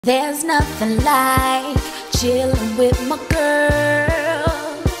There's nothing like chilling with my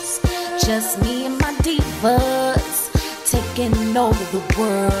girls. Just me and my divas taking over the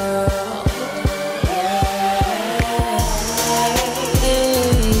world.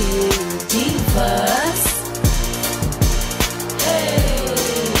 Hey, divas. Hey,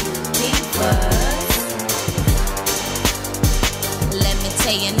 divas. Let me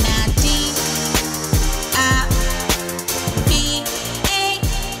tell you now.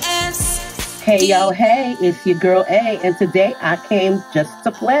 Hey yo, hey, it's your girl A, and today I came just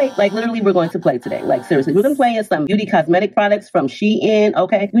to play. Like, literally, we're going to play today. Like, seriously, we're going to play in some beauty cosmetic products from SHEIN,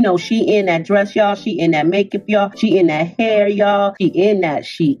 okay? You know, SHEIN that dress, y'all. SHEIN that makeup, y'all. SHEIN that hair, y'all.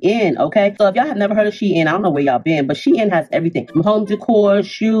 SHEIN, okay? So if y'all have never heard of SHEIN, I don't know where y'all been, but SHEIN has everything. From home decor,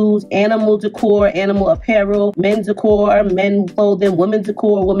 shoes, animal decor, animal apparel, men's decor, men clothing, women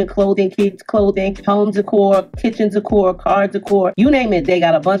decor, women clothing, kids clothing, home decor, kitchen decor, car decor. You name it, they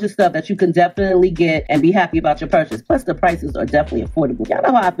got a bunch of stuff that you can definitely get and be happy about your purchase. Plus, the prices are definitely affordable. Y'all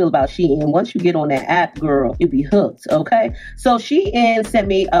know how I feel about SHEIN. Once you get on that app, girl, you'll be hooked, okay? So SHEIN sent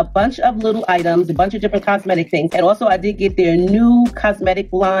me a bunch of little items, a bunch of different cosmetic things. And also, I did get their new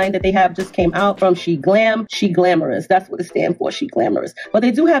cosmetic line that they have just came out from SHEGLAM. SHEGLAMorous. That's what it stands for, SHEGLAMorous. But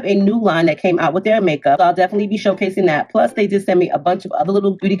they do have a new line that came out with their makeup. So I'll definitely be showcasing that. Plus, they did send me a bunch of other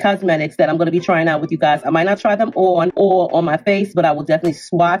little beauty cosmetics that I'm going to be trying out with you guys. I might not try them on or on my face, but I will definitely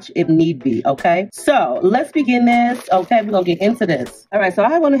swatch if need be. Okay, so let's begin this. Okay, we're gonna get into this. All right, so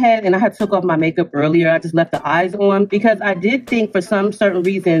I went ahead and I had took off my makeup earlier. I just left the eyes on because I did think for some certain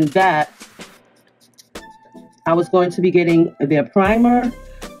reason that I was going to be getting their primer,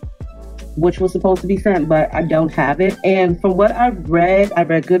 which was supposed to be sent, but I don't have it. And from what I've read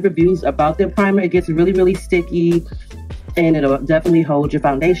good reviews about their primer. It gets really, really sticky, and it'll definitely hold your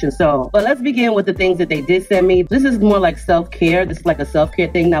foundation. So, but let's begin with the things that they did send me. This is more like self-care. This is like a self-care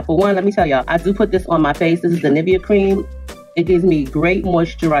thing. Now, for one, let me tell y'all, I do put this on my face. This is the Nivea cream. It gives me great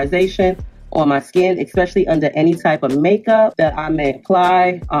moisturization on my skin, especially under any type of makeup that I may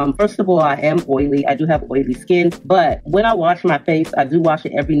apply. First of all, I am oily. I do have oily skin, but when I wash my face, I do wash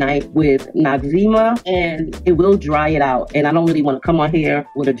it every night with Noxzema, and it will dry it out. And I don't really want to come on here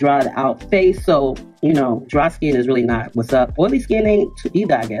with a dried out face. So, you know, dry skin is really not what's up. Oily skin ain't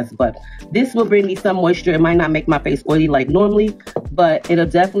either, I guess, but this will bring me some moisture. It might not make my face oily like normally, but it'll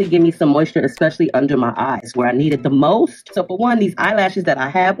definitely give me some moisture, especially under my eyes where I need it the most. So for one, these eyelashes that I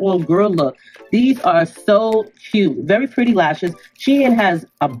have on, girl, look, these are so cute. Very pretty lashes. SHEIN has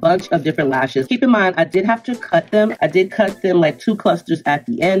a bunch of different lashes. Keep in mind, I did have to cut them. I did cut them like 2 clusters at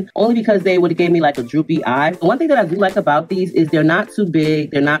the end, only because they would have gave me like a droopy eye. One thing that I do like about these is they're not too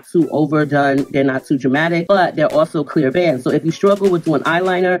big. They're not too overdone. They're not too dramatic, but they're also clear bands. So if you struggle with doing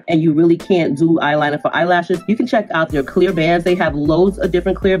eyeliner and you really can't do eyeliner for eyelashes, you can check out their clear bands. They have loads of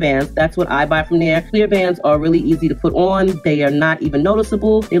different clear bands. That's what I buy from there. Clear bands are really easy to put on. They are not even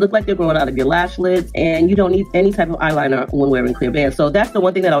noticeable. They look like they're growing out of your lash lids, and you don't need any type of eyeliner when wearing clear bands. So that's the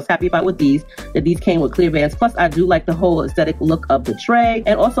one thing that I was happy about with these, that these came with clear bands. Plus, I do like the whole aesthetic look of the tray,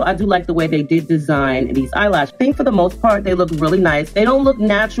 and also I do like the way they did design these eyelashes. I think for the most part, they look really nice. They don't look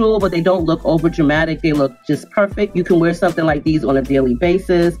natural, but they don't look over dramatic. They look just perfect. You can wear something like these on a daily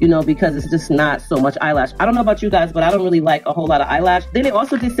basis, you know, because it's just not so much eyelash. I don't know about you guys, but I don't really like a whole lot of eyelash. Then they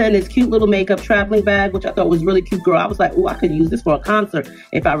also did send this cute little makeup traveling bag, which I thought was really cute, girl. I was like, oh, I could use this for a concert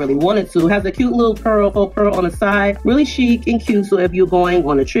if I really wanted to. It has a cute little faux pearl on the side, really chic and cute. So if you're going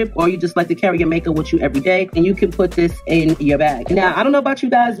on a trip or you just like to carry your makeup with you every day, and you can put this in your bag. Now, I don't know about you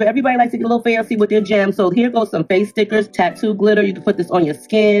guys, but everybody likes to get a little fancy with their gems. So here goes some face stickers, tattoo glitter. You can put this on your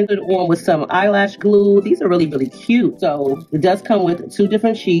skin, put it on with some eyelash glue. These are really, really cute. So it does come with 2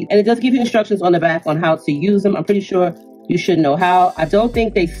 different sheets, and it does give you instructions on the back on how to use them. I'm pretty sure you should know how. I don't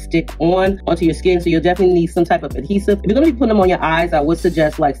think they stick onto your skin, so you'll definitely need some type of adhesive. If you're going to be putting them on your eyes, I would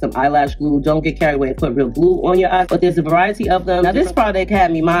suggest like some eyelash glue. Don't get carried away and put real glue on your eyes, but there's a variety of them. Now, this product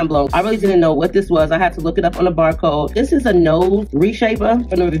had me mind blown. I really didn't know what this was. I had to look it up on the barcode. This is a nose reshaper.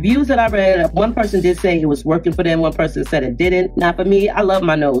 From the reviews that I read, one person did say it was working for them. One person said it didn't. Now, for me, I love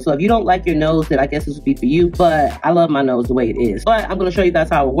my nose. So if you don't like your nose, then I guess this would be for you, but I love my nose the way it is. But I'm going to show you guys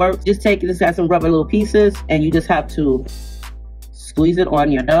how it works. Just take this, got some rubber little pieces, and you just have to squeeze it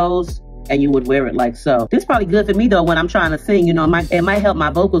on your nose, and you would wear it like so. This is probably good for me though when I'm trying to sing, you know, it might help my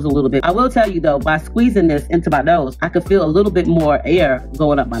vocals a little bit. I will tell you though, by squeezing this into my nose, I could feel a little bit more air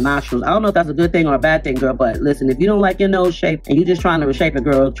going up my nostrils. I don't know if that's a good thing or a bad thing, girl, but listen, if you don't like your nose shape and you're just trying to reshape it,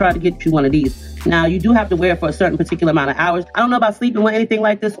 girl, try to get you one of these. Now, you do have to wear it for a certain particular amount of hours. I don't know about sleeping with anything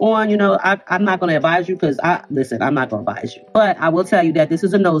like this on, you know, I'm not going to advise you because listen, I'm not going to advise you. But I will tell you that this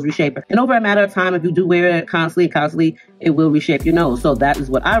is a nose reshaper. And over a matter of time, if you do wear it constantly, it will reshape your nose. So that is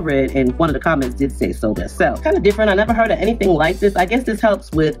what I read, and one of the comments did say so themselves. Kind of different. I never heard of anything like this. I guess this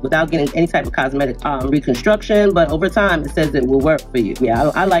helps without getting any type of cosmetic reconstruction, but over time it says it will work for you.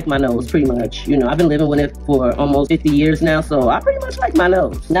 Yeah, I like my nose pretty much. You know, I've been living with it for almost 50 years now, so I pretty much like my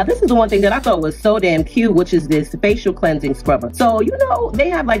nose. Now this is the one thing that I thought was so damn cute, which is this facial cleansing scrubber. So, you know, they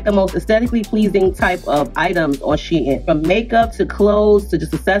have like the most aesthetically pleasing type of items on Shein. From makeup to clothes to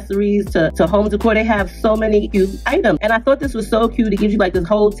just accessories to home decor, they have so many cute items. And I thought this was so cute. It gives you like this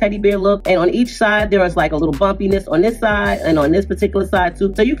whole teddy bear look. And on each side, there is like a little bumpiness on this side and on this particular side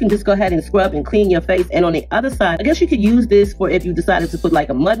too. So you can just go ahead and scrub and clean your face. And on the other side, I guess you could use this for if you decided to put like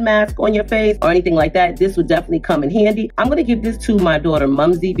a mud mask on your face or anything like that. This would definitely come in handy. I'm going to give this to my daughter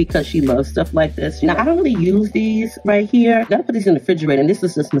Mumsy because she loves stuff like this. Now, I don't really use these right here. Gotta put these in the refrigerator, and this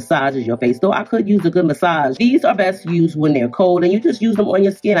is just massages your face. Though I could use a good massage. These are best used when they're cold, and you just use them on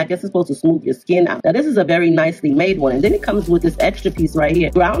your skin. I guess it's supposed to smooth your skin out. Now, this is a very nicely made one, and then it comes with this extra piece right here.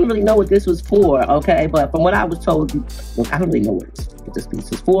 I don't really know what this was for, okay? But from what I was told, I don't really know what this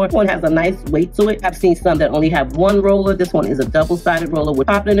piece is for. This one has a nice weight to it. I've seen some that only have one roller. This one is a double-sided roller with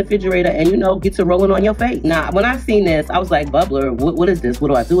pop it in the refrigerator, and you know, get to rolling on your face. Now, when I seen this, I was like, bubbler, what is this? What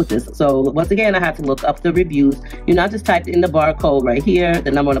do I do with this? So once again, I had to look up the reviews. You know, I just typed in the barcode right here,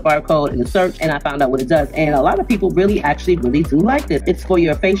 the number on the barcode in the search, and I found out what it does. And a lot of people really do like this. It's for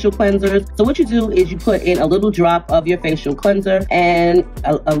your facial cleansers. So what you do is you put in a little drop of your facial cleanser and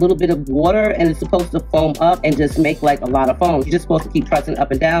a little bit of water, and it's supposed to foam up and just make like a lot of foam. You're just supposed to keep pressing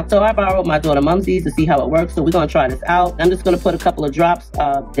up and down. So I borrowed my daughter Mumsy's to see how it works. So we're gonna try this out. I'm just gonna put a couple of drops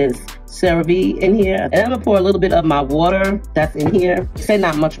of this CeraVe in here, and I'm gonna pour a little bit of my water that's in here. It said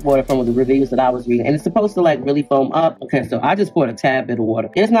not much water from the reviews that I was reading, and it's supposed to like really foam up. Okay, so I just poured a tad bit of water.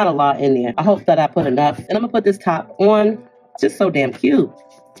 There's not a lot in there. I hope that I put enough, and I'm gonna put this top on. It's just so damn cute,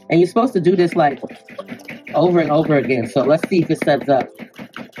 and you're supposed to do this like over and over again. So let's see if it sets up.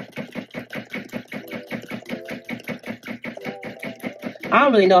 I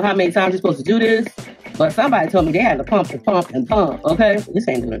don't really know how many times you're supposed to do this, but somebody told me they had to pump and pump and pump, okay? This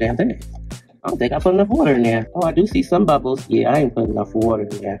ain't doing a damn thing. I don't think I put enough water in there. Oh, I do see some bubbles. Yeah, I ain't putting enough water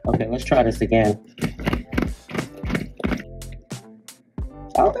in there. Okay, let's try this again.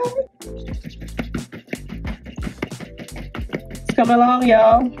 Okay. It's coming along,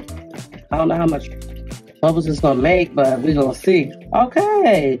 y'all. I don't know how much bubbles it's gonna make, but we're gonna see.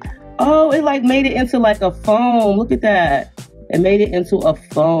 Okay. Oh, it like made it into like a foam. Look at that. It made it into a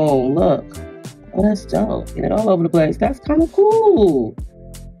foam. Look. Oh, that's dope. Get it all over the place. That's kind of cool.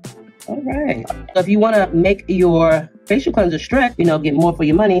 All right. So if you want to make your facial cleanser stretch, you know, get more for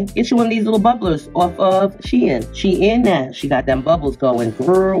your money, get you one of these little bubblers off of Shein. Shein now. She got them bubbles going.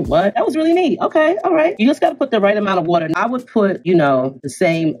 Girl, what? That was really neat. Okay. All right. You just got to put the right amount of water. I would put, you know, the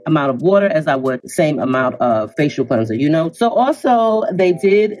same amount of water as I would the same amount of facial cleanser, you know. So also they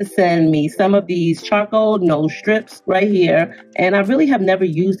did send me some of these charcoal nose strips right here. And I really have never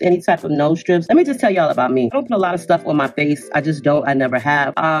used any type of nose strips. Let me just tell y'all about me. I don't put a lot of stuff on my face. I just don't. I never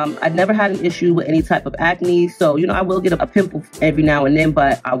have. I've never had an issue with any type of acne. So, you know, I will get a pimple every now and then,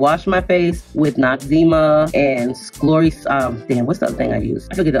 but I wash my face with Noxzema and Glory, damn, what's the other thing I use?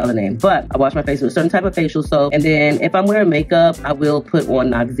 I forget the other name, but I wash my face with a certain type of facial soap. And then if I'm wearing makeup, I will put on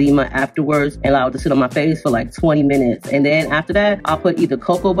Noxzema afterwards and allow it to sit on my face for like 20 minutes. And then after that, I'll put either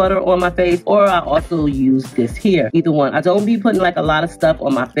cocoa butter on my face, or I also use this here. Either one. I don't be putting like a lot of stuff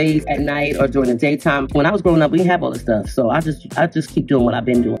on my face at night or during the daytime. When I was growing up, we didn't have all this stuff. So I just keep doing what I've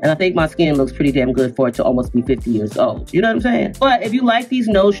been doing. And I think my skin looks pretty damn good for it to almost be 50 years old. You know what I'm saying? But if you like these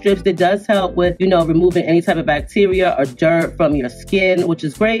nose strips, it does help with, you know, removing any type of bacteria or dirt from your skin, which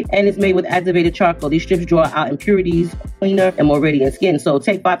is great. And it's made with activated charcoal. These strips draw out impurities, cleaner and more radiant skin. So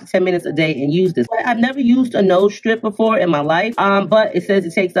take 5 to 10 minutes a day and use this. I've never used a nose strip before in my life, but it says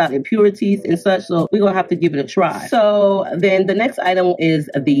it takes out impurities and such. So we're going to have to give it a try. So then the next item is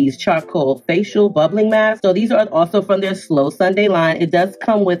these charcoal facial bubbling masks. So these are also from their Slow Sunday line. It does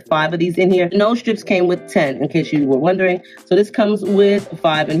come with 5 of these in here. The nose strips came with 10, in case you were wondering. So this comes with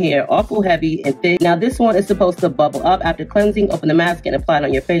 5 in here. Awful heavy and thick. Now this one is supposed to bubble up after cleansing. Open the mask and apply it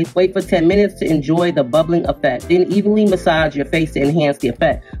on your face. Wait for 10 minutes to enjoy the bubbling effect. Then evenly massage your face to enhance the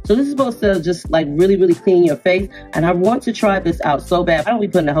effect. So this is supposed to just like really clean your face. And I want to try this out so bad. I don't be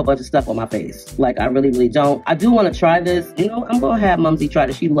putting a whole bunch of stuff on my face. Like I really don't. I do want to try this. You know, I'm going to have Mumsy try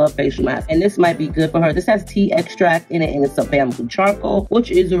this. She loves facial masks. And this might be good for her. This has tea extract in it, and it's a bamboo charcoal,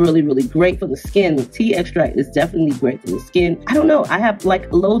 which is really great for the skin. The tea extract is definitely extremely great for the skin. I don't know. I have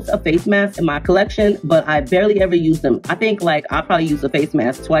like loads of face masks in my collection, but I barely ever use them. I think like I probably use a face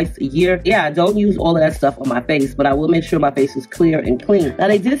mask twice a year. Yeah, I don't use all of that stuff on my face, but I will make sure my face is clear and clean. Now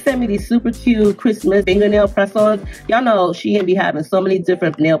they did send me these super cute Christmas fingernail press-ons. Y'all know Shein be having so many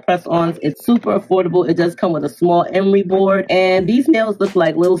different nail press-ons. It's super affordable. It does come with a small emery board, and these nails look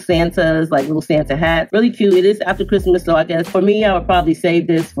like little Santas, like little Santa hats. Really cute. It is after Christmas, so I guess for me, I would probably save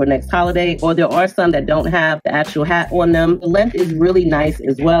this for next holiday, or there are some that don't have the actual hat on them. The length is really nice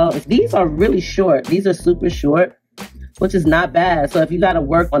as well. These are really short. These are super short, which is not bad. So if you got to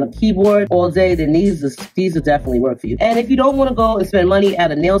work on a keyboard all day, then these will definitely work for you. And if you don't want to go and spend money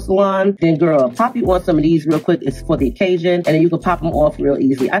at a nail salon, then girl, pop you on some of these real quick. It's for the occasion, and then you can pop them off real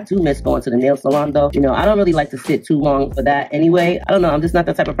easily. I do miss going to the nail salon though. You know, I don't really like to sit too long for that anyway. I don't know. I'm just not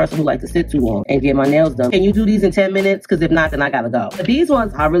the type of person who likes to sit too long and get my nails done. Can you do these in 10 minutes? Because if not, then I gotta go. But these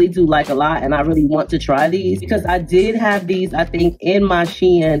ones I really do like a lot, and I really want to try these because I did have these, I think, in my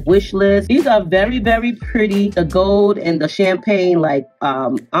Shein wish list. These are very, very pretty. The gold and the champagne like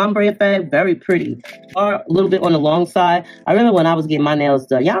ombre effect, very pretty. Are a little bit on the long side. I remember when I was getting my nails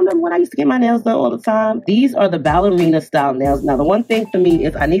done. Y'all remember when I used to get my nails done all the time? These are the ballerina style nails. Now the one thing for me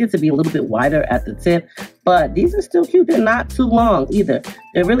is I needed to be a little bit wider at the tip, but these are still cute. They're not too long either.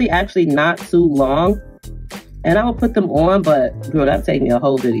 They're really actually not too long. And I will put them on, but girl, that'll take me a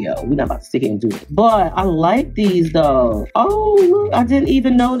whole video. We're not about to sit here and do it. But I like these though. Oh, look, I didn't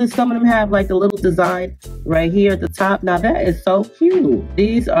even notice some of them have like a little design right here at the top. Now that is so cute.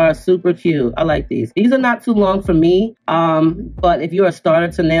 These are super cute. I like these. These are not too long for me. But if you're a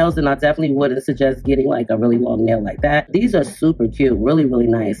starter to nails, then I definitely wouldn't suggest getting like a really long nail like that. These are super cute. Really, really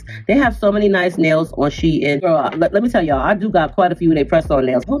nice. They have so many nice nails on Shein. Girl, let me tell y'all, I do got quite a few of they press-on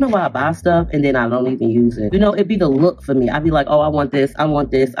nails. I don't know why I buy stuff and then I don't even use it. You know, it'd be the look for me. I'd be like, oh, I want this, I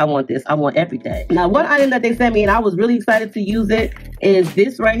want this, I want this, I want everything. Now, one item that they sent me, and I was really excited to use it, is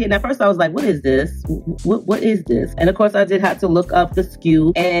this right here. Now, at first I was like, what is this? What is this? And of course, I did have to look up the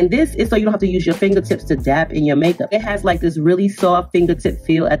SKU. And this is so you don't have to use your fingertips to dab in your makeup. It has like this really soft fingertip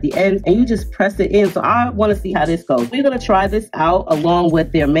feel at the end, and you just press it in. So I want to see how this goes. We're going to try this out along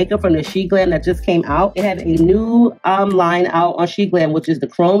with their makeup from the SHEGLAM that just came out. It had a new line out on SHEGLAM, which is the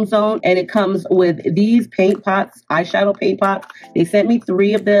Chrome Zone, and it comes with these paint pots, eyeshadow paint pots. They sent me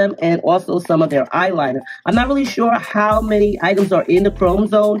 3 of them and also some of their eyeliner. I'm not really sure how many items are in the Chrome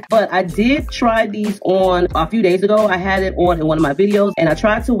Zone, but I did try these on a few days ago. I had it on in one of my videos, and I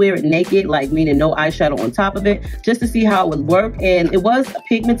tried to wear it naked, like meaning no eyeshadow on top of it, just to see how it would work. And it was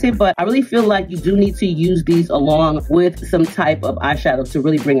pigmented, but I really feel like you do need to use these along with some type of eyeshadow to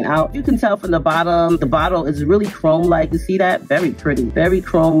really bring it out. You can tell from the bottom, the bottle is really chrome-like. You see that? Very pretty, very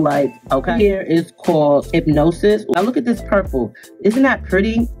chrome-like. Okay, here is called Hypnosis. Now look at this purple. Isn't that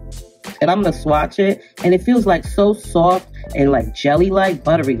pretty? And I'm gonna swatch it, and it feels like so soft and like jelly-like,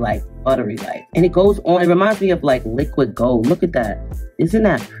 buttery-like. And it goes on. It reminds me of like liquid gold. Look at that. Isn't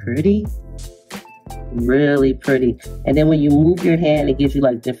that pretty? Really pretty. And then when you move your hand, it gives you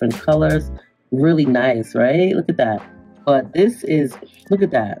like different colors. Really nice, right? Look at that. But this is, look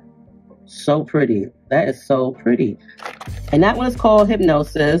at that. So pretty. That is so pretty. And that one is called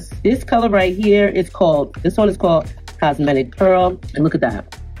Hypnosis. This color right here is called, this one is called Cosmetic Pearl. And look at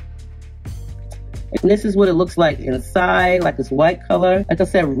that. And this is what it looks like inside, like this white color. Like I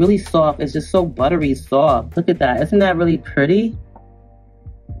said, really soft. It's just so buttery soft. Look at that. Isn't that really pretty?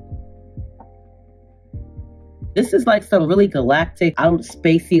 This is like some really galactic, out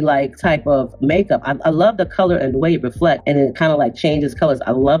spacey like type of makeup. I love the color and the way it reflects, and it kind of like changes colors.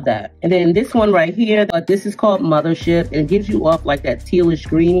 I love that. And then this one right here, this is called Mothership, and it gives you off like that tealish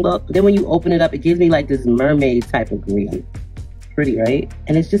green look. But then when you open it up, it gives me like this mermaid type of green. Pretty, right?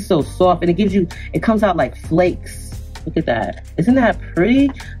 And it's just so soft, and it gives you, it comes out like flakes. Look at that. Isn't that pretty?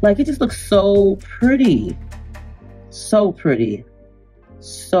 Like it just looks so pretty. So pretty.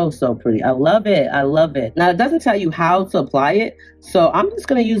 So pretty. I love it. I love it. Now, it doesn't tell you how to apply it, so I'm just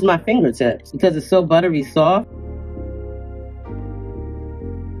going to use my fingertips because it's so buttery soft.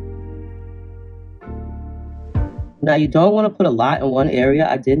 Now, you don't want to put a lot in one area,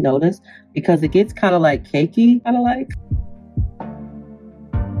 I did notice, because it gets kind of like cakey, kind of like.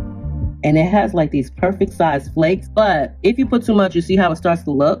 And it has like these perfect size flakes, but if you put too much, you see how it starts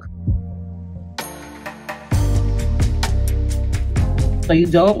to look. So you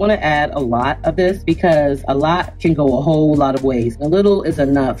don't want to add a lot of this because a lot can go a whole lot of ways. A little is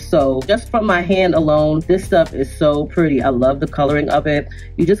enough. So just from my hand alone, this stuff is so pretty. I love the coloring of it.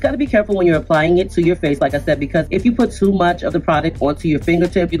 You just got to be careful when you're applying it to your face, like I said, because if you put too much of the product onto your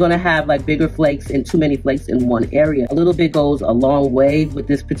fingertip, you're going to have like bigger flakes and too many flakes in one area. A little bit goes a long way with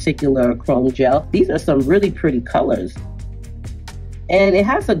this particular chrome gel. These are some really pretty colors. And it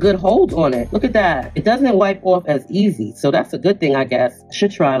has a good hold on it. Look at that. It doesn't wipe off as easy. So that's a good thing, I guess. I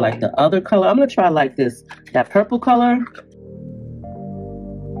should try like the other color. I'm going to try like this, that purple color.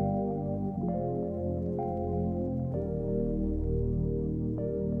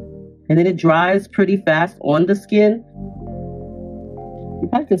 And then it dries pretty fast on the skin. You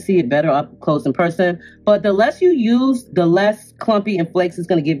probably can see it better up close in person, but the less you use, the less clumpy and flakes it's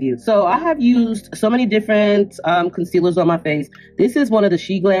going to give you. So I have used so many different concealers on my face. This is one of the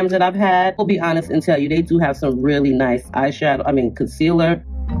SHEGLAMs that I've had. I'll be honest and tell you, they do have some really nice concealer.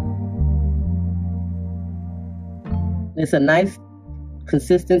 It's a nice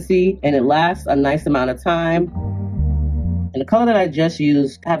consistency and it lasts a nice amount of time. And the color that I just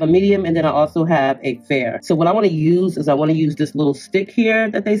used, I have a medium and then I also have a fair. So what I want to use is I want to use this little stick here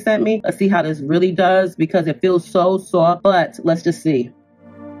that they sent me. Let's see how this really does because it feels so soft, but let's just see.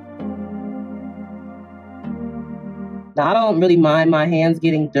 Now I don't really mind my hands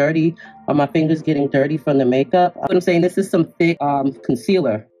getting dirty or my fingers getting dirty from the makeup. What I'm saying, this is some thick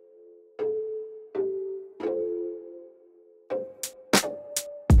concealer.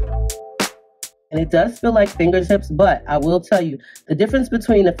 And it does feel like fingertips, but I will tell you, the difference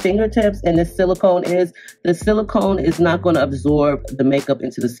between the fingertips and this silicone is the silicone is not going to absorb the makeup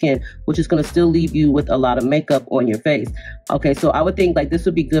into the skin, which is going to still leave you with a lot of makeup on your face. Okay, so I would think like this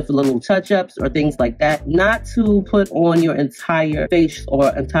would be good for little touch-ups or things like that, not to put on your entire face or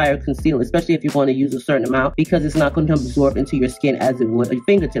entire concealer, especially if you're going to use a certain amount, because it's not going to absorb into your skin as it would your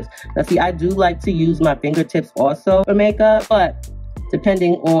fingertips. Now see, I do like to use my fingertips also for makeup, but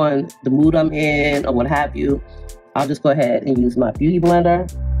depending on the mood I'm in or what have you, I'll just go ahead and use my beauty blender.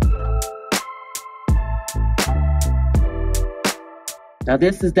 Now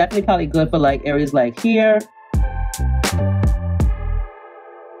this is definitely probably good for like areas like here.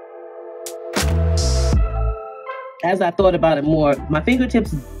 As I thought about it more, my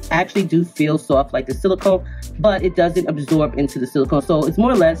fingertips actually do feel soft like the silicone, but it doesn't absorb into the silicone. So it's more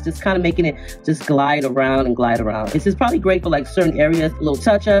or less just kind of making it just glide around and glide around. This is probably great for like certain areas, little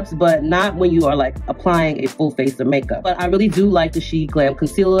touch-ups, but not when you are like applying a full face of makeup. But I really do like the SHEGLAM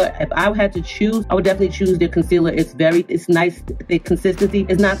concealer. If I had to choose, I would definitely choose their concealer. It's nice, thick consistency.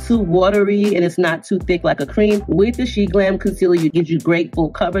 It's not too watery and it's not too thick like a cream. With the SHEGLAM concealer, it gives you great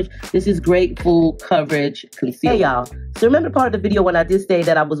full coverage. This is great full coverage concealer. Hey y'all, so remember part of the video when I did say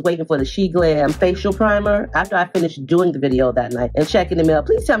that I was waiting for the SHEGLAM facial primer? After I finished doing the video that night and checking the mail,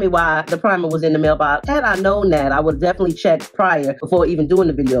 please tell me why the primer was in the mailbox. Had I known that, I would definitely check prior before even doing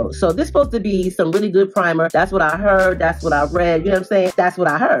the video. So this is supposed to be some really good primer. That's what I heard. That's what I read. You know what I'm saying? That's what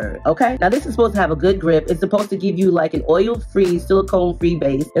I heard. Okay. Now this is supposed to have a good grip. It's supposed to give you like an oil-free, silicone-free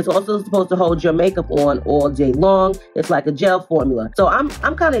base. It's also supposed to hold your makeup on all day long. It's like a gel formula. So I'm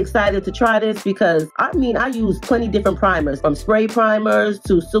kind of excited to try this because I use plenty different primers, from spray primers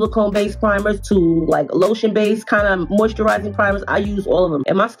to silicone-based primers to like lotion-based kind of moisturizing primers. I use all of them,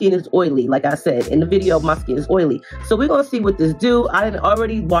 and my skin is oily. Like I said in the video, my skin is oily. So we're gonna see what this do. I didn't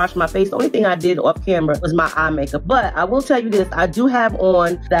already wash my face. The only thing I did off camera was my eye makeup. But I will tell you this: I do have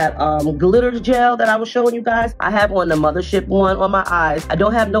on that glitter gel that I was showing you guys. I have on the Mothership one on my eyes. I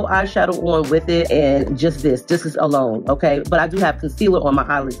don't have no eyeshadow on with it, and just this is alone. Okay, but I do have concealer on my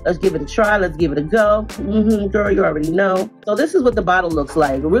eyelids. Let's give it a try. Let's give it a go. Girl, you already know. So this is what the bottle looks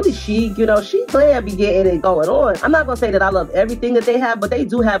like. Really chic, you know. SHEGLAM be getting it going on. I'm not gonna say that I love everything that they have, but they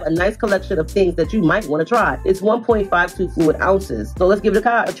do have a nice collection of things that you might want to try. It's 1.52 fluid ounces. So let's give it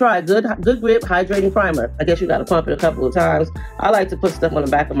a try. Good grip, hydrating primer. I guess you gotta pump it a couple of times. I like to put stuff on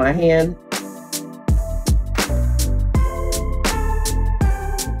the back of my hand.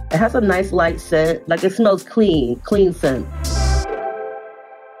 It has a nice light scent. Like it smells clean scent.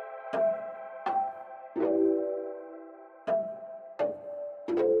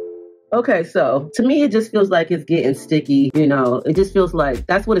 Okay, so to me, it just feels like it's getting sticky, you know. It just feels like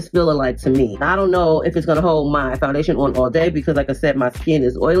that's what it's feeling like to me. I don't know if it's going to hold my foundation on all day because, like I said, my skin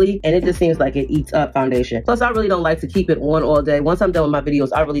is oily and it just seems like it eats up foundation. Plus, I really don't like to keep it on all day. Once I'm done with my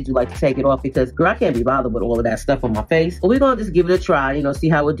videos, I really do like to take it off because, girl, I can't be bothered with all of that stuff on my face. But we're going to just give it a try, you know, see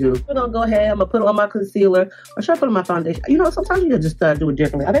how it do. We're going to go ahead. I'm going to put on my concealer or should I put on my foundation? You know, sometimes you just do it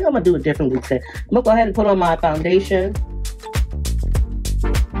differently. I think I'm going to do it differently today. I'm going to go ahead and put on my foundation.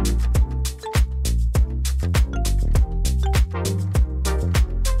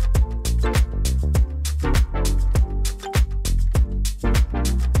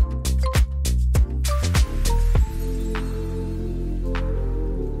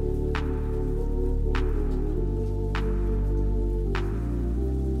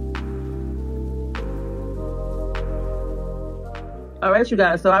 All right, you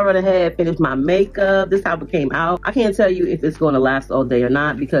guys, so I went ahead, finished my makeup. This is how it came out. I can't tell you if it's going to last all day or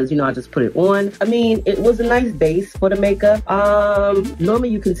not because, you know, I just put it on. I mean, it was a nice base for the makeup. Normally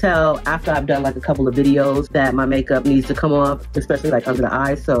you can tell after I've done like a couple of videos that my makeup needs to come off, especially like under the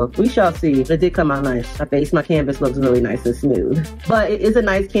eyes. So we shall see. It did come out nice. My canvas looks really nice and smooth. But it is a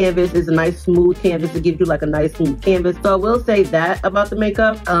nice canvas. It's a nice smooth canvas to give you like a nice smooth canvas. So I will say that about the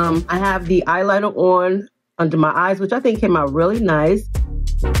makeup. I have the eyeliner on under my eyes, which I think came out really nice.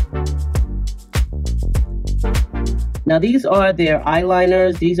 Now these are their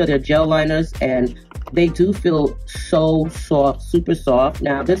eyeliners, these are their gel liners, and they do feel so soft, super soft.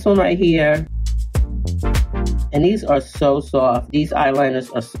 Now this one right here, and these are so soft. These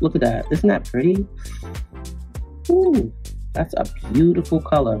eyeliners are, look at that, isn't that pretty? Ooh, that's a beautiful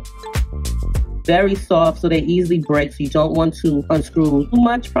color. Very soft, so they easily break, so you don't want to unscrew too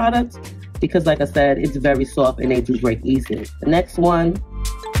much product, because like I said, it's very soft and they do break easily. The next one,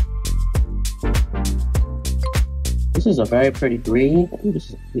 this is a very pretty green.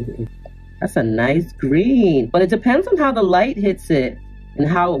 That's a nice green, but it depends on how the light hits it and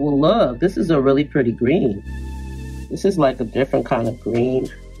how it will look. This is a really pretty green. This is like a different kind of green.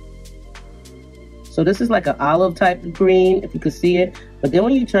 So this is like an olive type of green, if you could see it. But then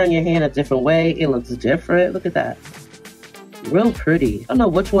when you turn your hand a different way, it looks different. Look at that. Real pretty. I don't know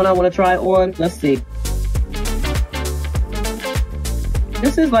which one I want to try on. Let's see.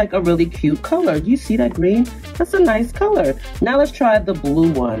 This is like a really cute color. Do you see that green? That's a nice color. Now let's try the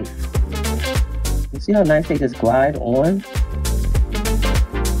blue one. You see how nice they just glide on?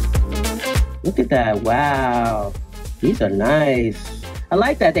 Look at that. Wow. These are nice. I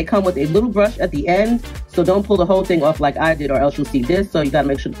like that they come with a little brush at the end, so don't pull the whole thing off like I did or else you'll see this. So you gotta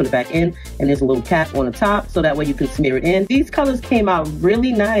make sure to put it back in, and there's a little cap on the top so that way you can smear it in. These colors came out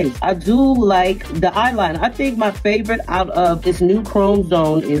really nice. I do like the eyeliner. I think my favorite out of this new Chrome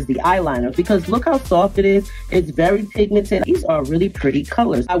Zone is the eyeliner because look how soft it is. It's very pigmented. These are really pretty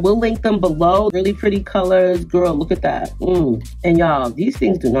colors. I will link them below. Really pretty colors. Girl, look at that. And y'all, these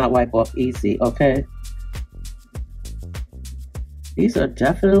things do not wipe off easy, okay? These are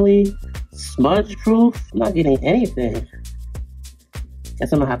definitely smudge proof. I'm not getting anything.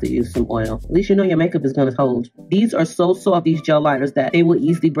 Guess I'm gonna have to use some oil. At least you know your makeup is gonna hold. These are so soft, these gel liners, that they will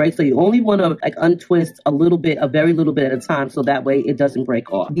easily break. So you only wanna like untwist a little bit, a very little bit at a time, so that way it doesn't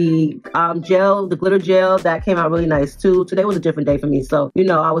break off. The gel, the glitter gel, that came out really nice too. Today was a different day for me, so you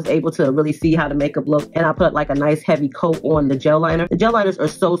know, I was able to really see how the makeup looked, and I put like a nice heavy coat on the gel liner. The gel liners are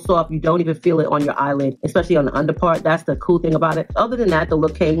so soft, you don't even feel it on your eyelid, especially on the under part. That's the cool thing about it. Other than that, the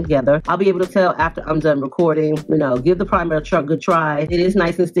look came together. I'll be able to tell after I'm done recording, you know, give the primer a good try. It is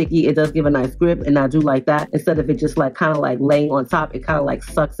nice and sticky. It does give a nice grip, and I do like that. Instead of it just like kind of like laying on top, it kind of like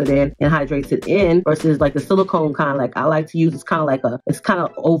sucks it in and hydrates it in, versus like the silicone kind of like I like to use. It's kind of like it's kind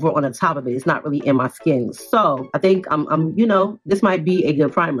of over on the top of it. It's not really in my skin. So I think I'm you know, this might be a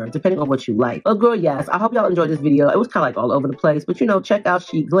good primer depending on what you like. But girl, yes, I hope y'all enjoyed this video. It was kind of like all over the place, but you know, check out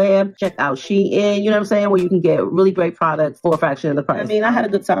SHEGLAM, check out SHEIN, you know what I'm saying, where you can get really great products for a fraction of the price. I mean, I had a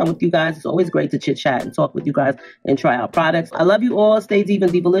good time with you guys. It's always great to chit chat and talk with you guys and try out products. I love you all. Stay deep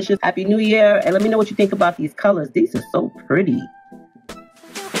and delicious. Happy New Year, and let me know what you think about these colors. These are so pretty.